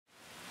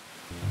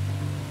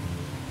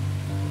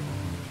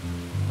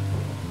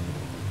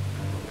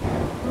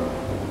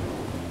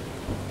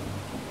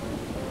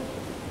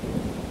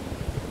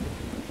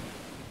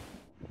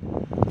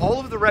All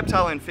of the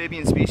reptile and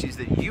amphibian species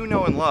that you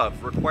know and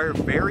love require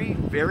very,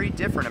 very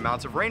different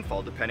amounts of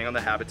rainfall depending on the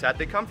habitat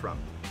they come from.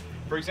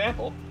 For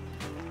example,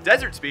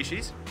 desert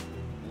species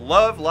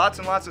love lots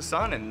and lots of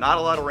sun and not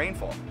a lot of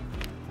rainfall.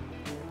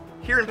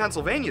 Here in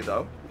Pennsylvania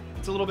though,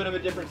 it's a little bit of a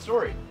different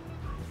story.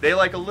 They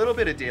like a little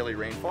bit of daily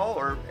rainfall,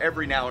 or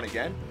every now and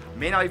again,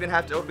 may not even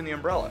have to open the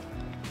umbrella.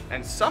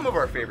 And some of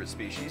our favorite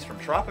species from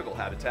tropical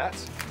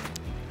habitats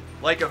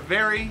like a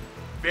very,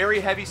 very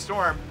heavy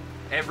storm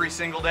every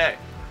single day.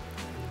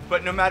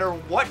 But no matter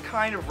what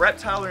kind of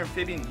reptile or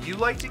amphibian you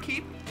like to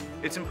keep,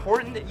 it's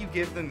important that you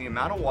give them the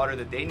amount of water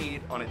that they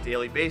need on a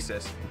daily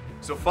basis.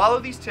 So follow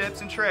these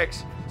tips and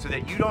tricks so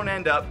that you don't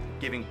end up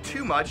giving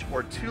too much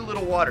or too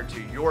little water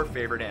to your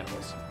favorite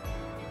animals.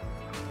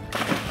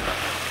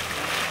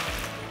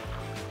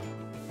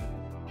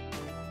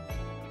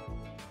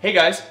 Hey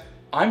guys,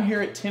 I'm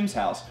here at Tim's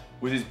house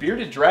with his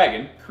bearded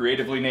dragon,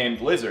 creatively named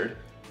Lizard,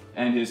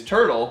 and his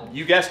turtle,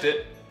 you guessed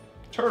it,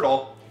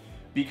 Turtle,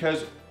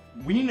 because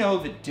we know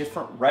that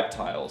different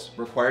reptiles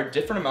require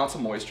different amounts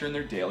of moisture in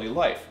their daily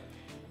life.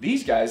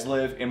 These guys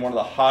live in one of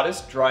the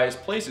hottest,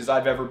 driest places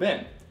I've ever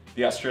been,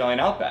 the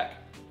Australian outback.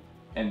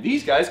 And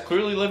these guys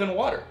clearly live in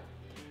water.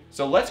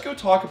 So let's go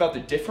talk about the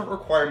different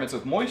requirements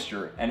of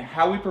moisture and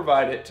how we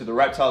provide it to the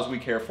reptiles we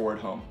care for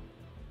at home.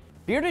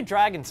 Bearded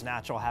dragon's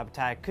natural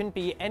habitat couldn't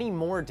be any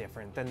more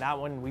different than that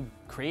one we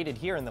created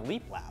here in the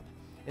Leap Lab.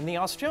 In the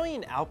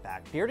Australian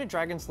outback, bearded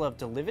dragons love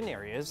to live in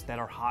areas that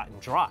are hot and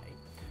dry.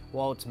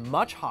 While it's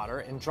much hotter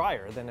and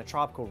drier than a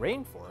tropical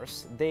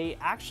rainforest, they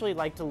actually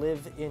like to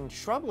live in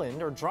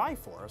shrubland or dry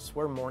forests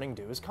where morning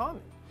dew is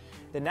common.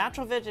 The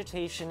natural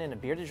vegetation in a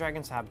bearded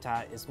dragon's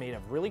habitat is made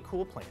of really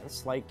cool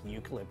plants like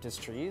eucalyptus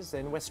trees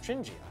and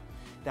westringia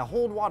that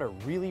hold water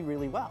really,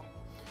 really well.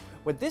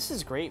 What this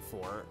is great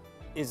for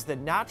is the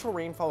natural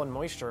rainfall and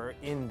moisture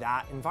in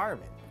that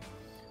environment.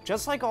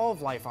 Just like all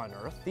of life on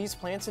Earth, these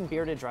plants and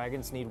bearded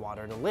dragons need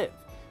water to live.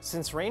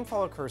 Since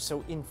rainfall occurs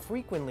so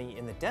infrequently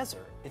in the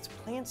desert, it's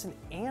plants and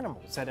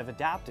animals that have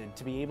adapted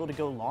to be able to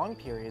go long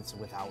periods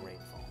without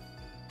rainfall.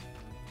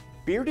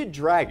 Bearded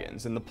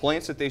dragons and the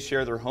plants that they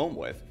share their home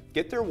with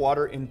get their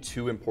water in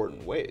two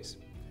important ways.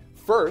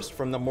 First,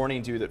 from the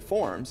morning dew that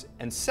forms,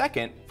 and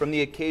second, from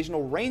the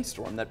occasional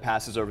rainstorm that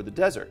passes over the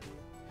desert.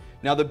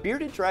 Now, the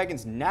bearded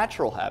dragon's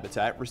natural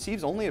habitat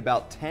receives only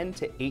about 10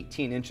 to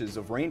 18 inches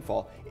of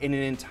rainfall in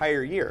an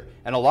entire year,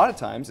 and a lot of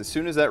times, as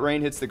soon as that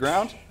rain hits the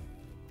ground,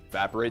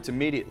 evaporates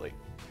immediately.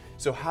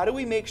 So how do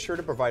we make sure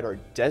to provide our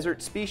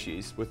desert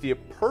species with the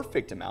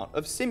perfect amount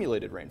of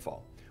simulated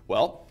rainfall?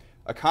 Well,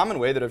 a common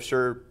way that I'm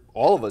sure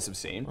all of us have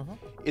seen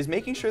is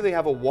making sure they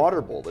have a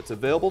water bowl that's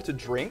available to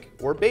drink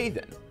or bathe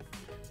in.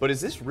 But is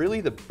this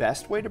really the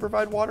best way to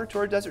provide water to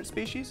our desert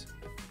species?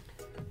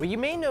 Well, you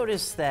may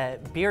notice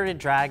that bearded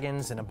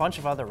dragons and a bunch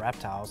of other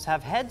reptiles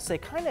have heads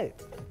that kind of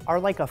are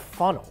like a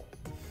funnel.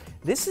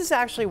 This is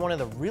actually one of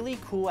the really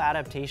cool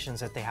adaptations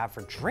that they have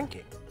for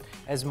drinking.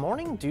 As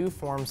morning dew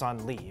forms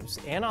on leaves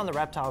and on the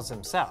reptiles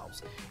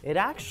themselves, it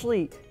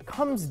actually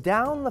comes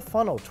down the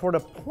funnel toward a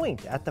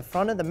point at the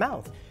front of the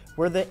mouth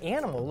where the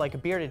animal, like a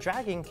bearded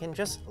dragon, can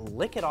just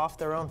lick it off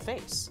their own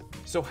face.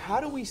 So how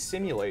do we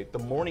simulate the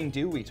morning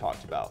dew we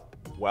talked about?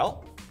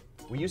 Well,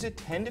 we use a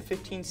 10 to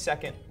 15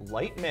 second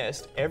light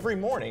mist every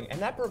morning, and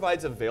that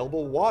provides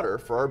available water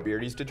for our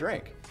beardies to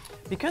drink.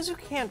 Because you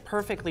can't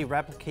perfectly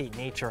replicate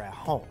nature at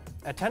home,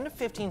 a 10 to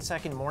 15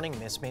 second morning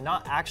mist may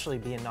not actually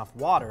be enough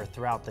water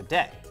throughout the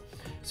day.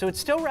 So it's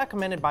still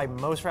recommended by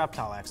most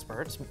reptile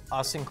experts,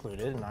 us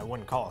included, and I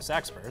wouldn't call us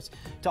experts,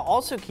 to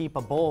also keep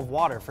a bowl of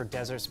water for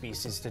desert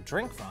species to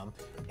drink from,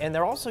 and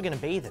they're also going to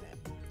bathe in it.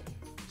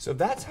 So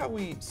that's how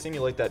we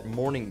simulate that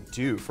morning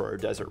dew for our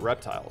desert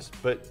reptiles.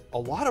 But a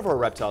lot of our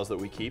reptiles that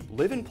we keep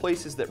live in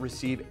places that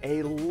receive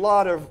a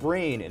lot of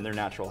rain in their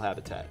natural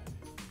habitat.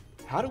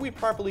 How do we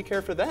properly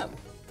care for them?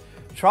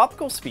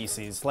 Tropical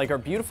species, like our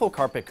beautiful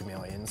carpet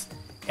chameleons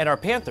and our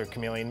panther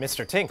chameleon,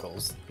 Mr.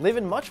 Tinkles, live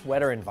in much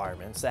wetter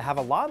environments that have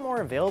a lot more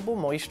available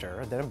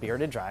moisture than a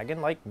bearded dragon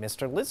like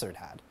Mr. Lizard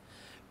had.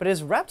 But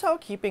as reptile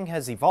keeping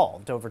has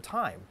evolved over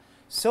time,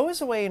 so is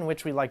the way in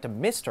which we like to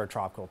mist our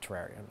tropical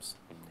terrariums.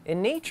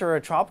 In nature,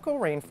 a tropical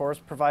rainforest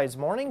provides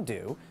morning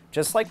dew,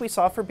 just like we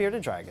saw for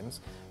bearded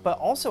dragons, but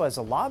also has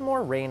a lot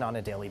more rain on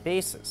a daily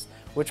basis,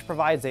 which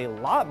provides a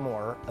lot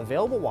more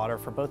available water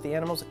for both the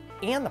animals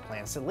and the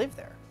plants that live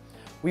there.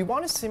 We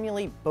want to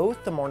simulate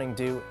both the morning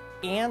dew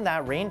and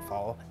that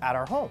rainfall at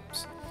our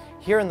homes.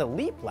 Here in the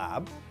Leap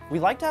Lab, we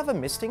like to have a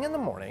misting in the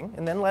morning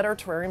and then let our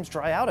terrariums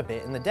dry out a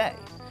bit in the day.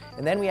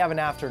 And then we have an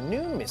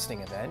afternoon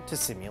misting event to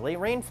simulate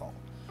rainfall.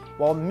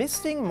 While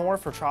misting more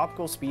for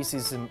tropical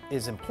species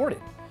is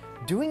important,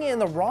 doing it in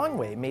the wrong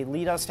way may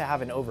lead us to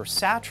have an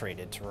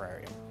oversaturated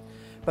terrarium.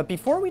 But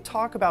before we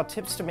talk about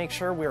tips to make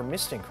sure we are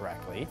misting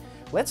correctly,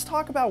 let's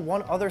talk about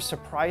one other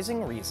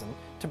surprising reason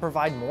to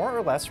provide more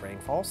or less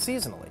rainfall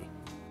seasonally.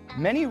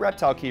 Many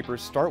reptile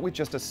keepers start with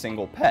just a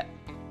single pet,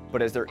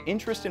 but as their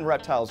interest in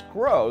reptiles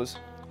grows,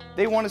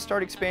 they want to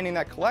start expanding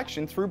that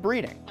collection through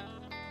breeding.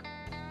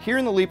 Here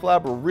in the Leap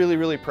Lab, we're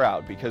really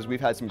proud because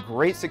we've had some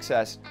great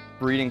success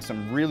breeding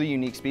some really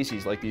unique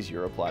species like these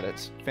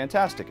Europlatys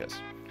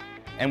fantasticus.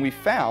 And we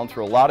found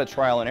through a lot of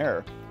trial and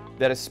error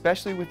that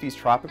especially with these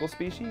tropical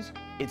species,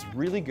 it's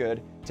really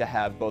good to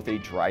have both a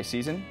dry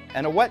season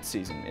and a wet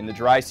season. In the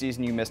dry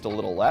season, you mist a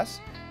little less.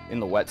 In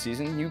the wet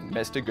season, you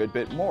mist a good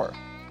bit more.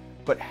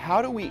 But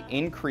how do we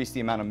increase the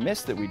amount of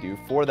mist that we do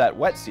for that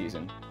wet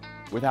season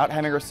without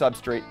having our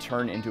substrate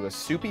turn into a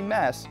soupy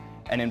mess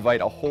and invite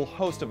a whole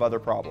host of other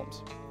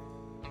problems?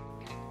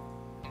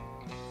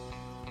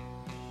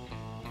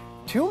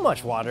 Too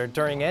much water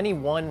during any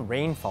one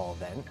rainfall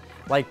event,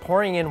 like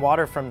pouring in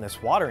water from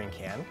this watering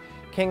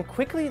can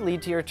quickly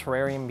lead to your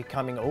terrarium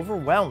becoming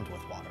overwhelmed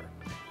with water.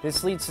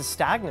 This leads to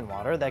stagnant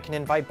water that can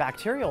invite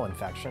bacterial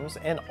infections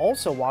and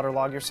also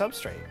waterlog your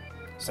substrate.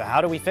 So how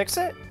do we fix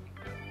it?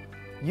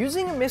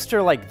 Using a mister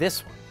like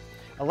this one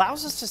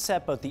allows us to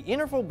set both the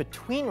interval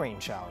between rain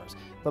showers,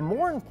 but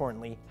more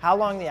importantly, how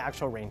long the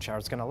actual rain shower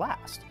is going to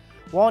last.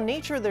 While in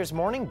nature there's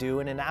morning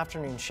dew and an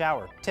afternoon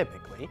shower,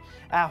 typically,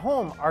 at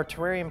home our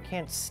terrarium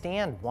can't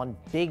stand one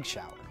big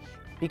shower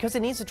because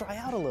it needs to dry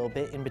out a little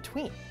bit in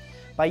between.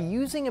 By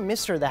using a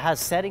mister that has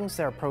settings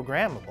that are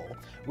programmable,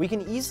 we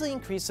can easily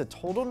increase the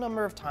total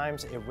number of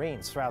times it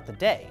rains throughout the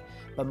day,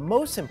 but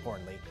most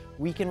importantly,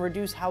 we can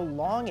reduce how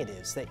long it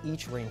is that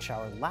each rain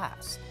shower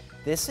lasts.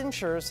 This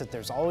ensures that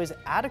there's always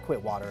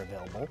adequate water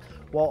available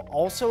while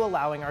also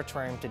allowing our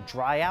terrarium to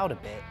dry out a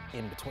bit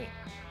in between.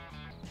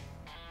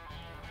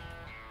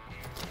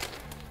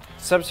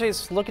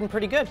 Substrate's looking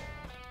pretty good.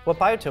 What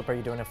biotope are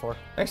you doing it for?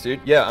 Thanks,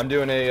 dude. Yeah, I'm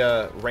doing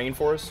a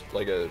rainforest,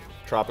 like a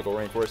tropical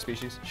rainforest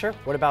species. Sure.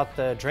 What about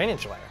the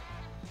drainage layer?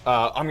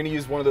 I'm going to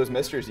use one of those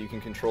misters. You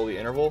can control the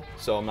interval,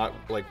 so I'm not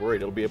worried.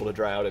 It'll be able to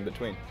dry out in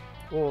between.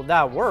 Well,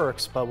 that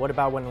works, but what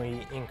about when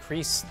we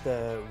increase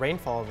the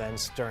rainfall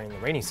events during the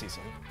rainy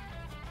season?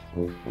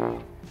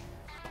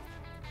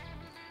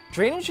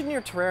 Drainage in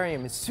your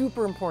terrarium is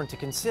super important to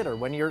consider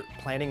when you're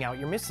planning out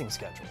your misting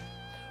schedule.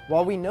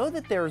 While we know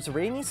that there's a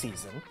rainy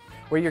season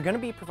where you're going to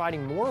be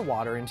providing more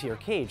water into your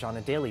cage on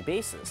a daily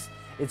basis,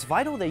 it's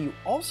vital that you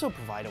also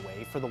provide a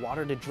way for the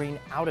water to drain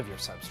out of your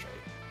substrate.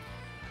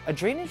 A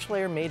drainage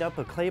layer made up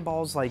of clay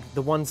balls like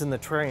the ones in the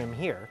terrarium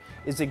here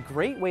is a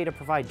great way to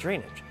provide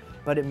drainage,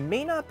 but it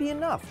may not be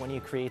enough when you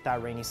create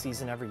that rainy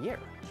season every year.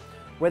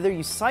 Whether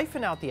you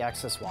siphon out the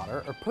excess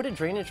water or put a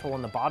drainage hole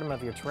in the bottom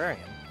of your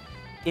terrarium,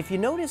 if you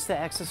notice that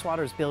excess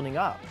water is building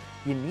up,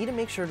 you need to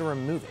make sure to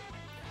remove it.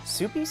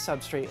 Soupy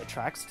substrate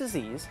attracts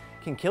disease,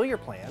 can kill your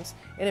plants,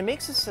 and it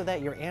makes it so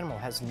that your animal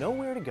has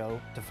nowhere to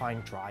go to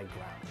find dry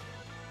ground.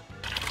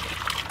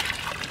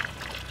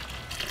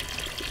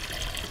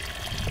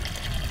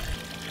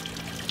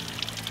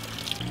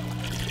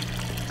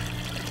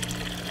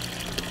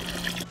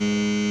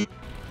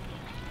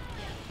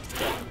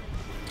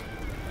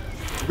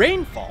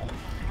 Rainfall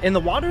and the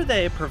water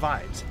that it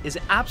provides is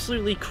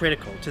absolutely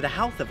critical to the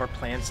health of our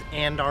plants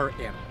and our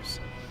animals.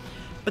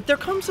 But there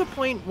comes a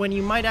point when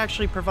you might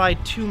actually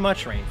provide too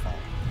much rainfall,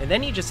 and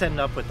then you just end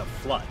up with a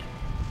flood.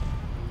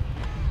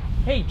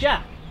 Hey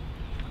Jack,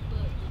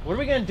 what are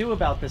we going to do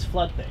about this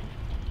flood thing?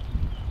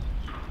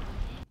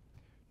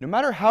 No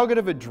matter how good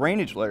of a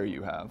drainage layer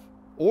you have,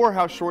 or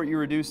how short you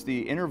reduce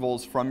the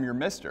intervals from your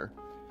mister,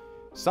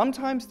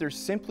 sometimes there's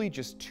simply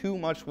just too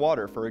much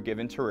water for a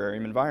given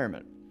terrarium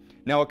environment.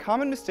 Now, a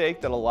common mistake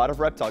that a lot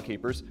of reptile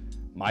keepers,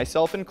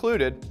 myself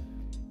included,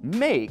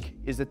 make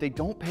is that they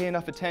don't pay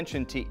enough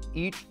attention to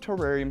each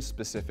terrarium's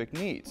specific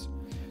needs.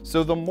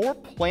 So the more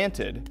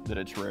planted that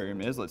a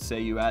terrarium is, let's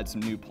say you add some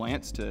new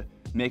plants to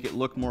make it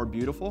look more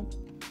beautiful,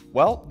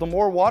 well, the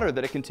more water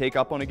that it can take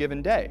up on a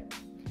given day.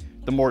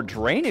 The more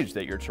drainage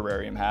that your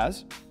terrarium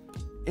has,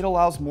 it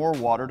allows more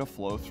water to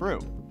flow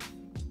through.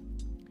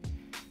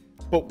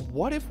 But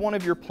what if one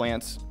of your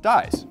plants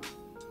dies?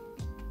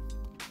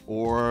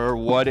 Or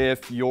what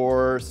if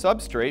your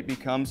substrate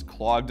becomes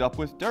clogged up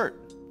with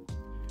dirt?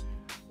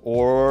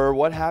 Or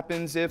what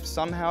happens if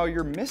somehow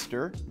your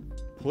mister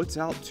puts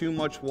out too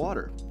much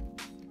water?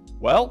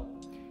 Well,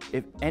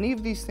 if any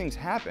of these things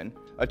happen,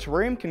 a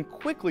terrarium can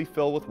quickly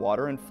fill with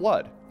water and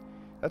flood.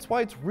 That's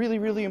why it's really,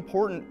 really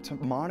important to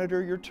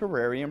monitor your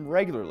terrarium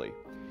regularly.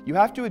 You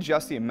have to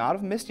adjust the amount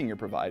of misting you're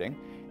providing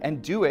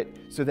and do it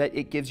so that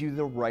it gives you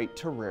the right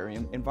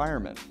terrarium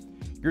environment.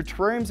 Your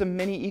terrarium's a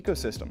mini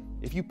ecosystem.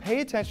 If you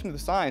pay attention to the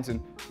signs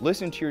and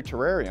listen to your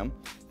terrarium,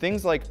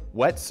 things like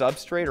wet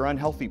substrate or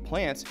unhealthy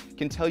plants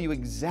can tell you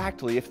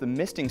exactly if the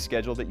misting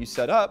schedule that you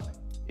set up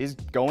is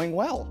going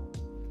well.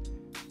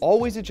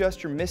 Always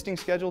adjust your misting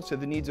schedule to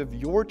the needs of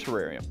your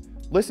terrarium.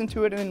 Listen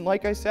to it, and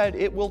like I said,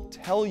 it will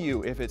tell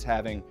you if it's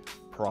having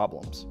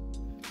problems.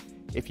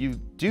 If you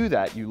do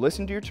that, you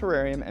listen to your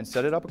terrarium and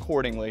set it up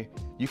accordingly,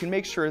 you can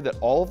make sure that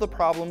all of the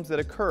problems that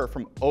occur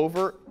from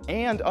over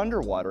and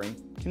underwatering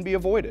can be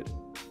avoided.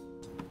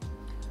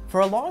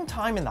 For a long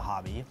time in the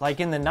hobby,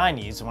 like in the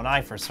 90s when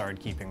I first started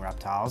keeping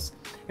reptiles,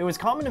 it was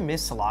common to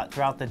mist a lot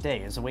throughout the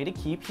day as a way to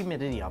keep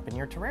humidity up in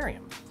your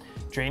terrarium.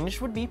 Drainage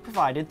would be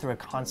provided through a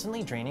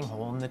constantly draining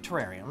hole in the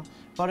terrarium,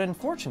 but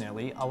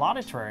unfortunately, a lot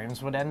of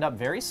terrariums would end up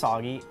very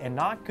soggy and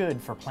not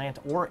good for plant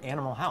or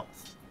animal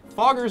health.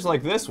 Foggers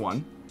like this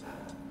one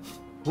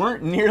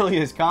weren't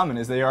nearly as common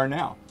as they are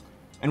now.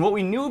 And what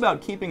we knew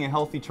about keeping a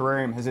healthy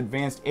terrarium has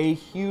advanced a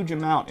huge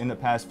amount in the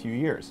past few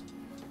years.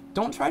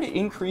 Don't try to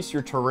increase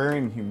your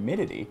terrarium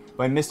humidity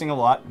by misting a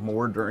lot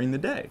more during the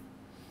day.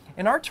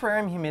 In our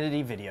terrarium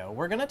humidity video,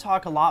 we're going to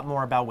talk a lot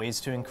more about ways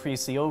to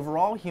increase the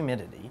overall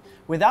humidity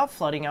without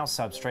flooding out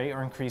substrate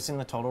or increasing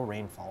the total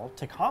rainfall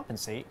to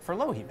compensate for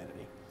low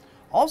humidity.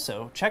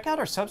 Also, check out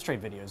our substrate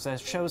videos that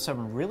show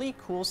some really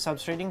cool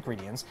substrate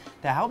ingredients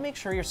that help make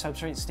sure your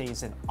substrate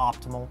stays in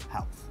optimal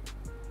health.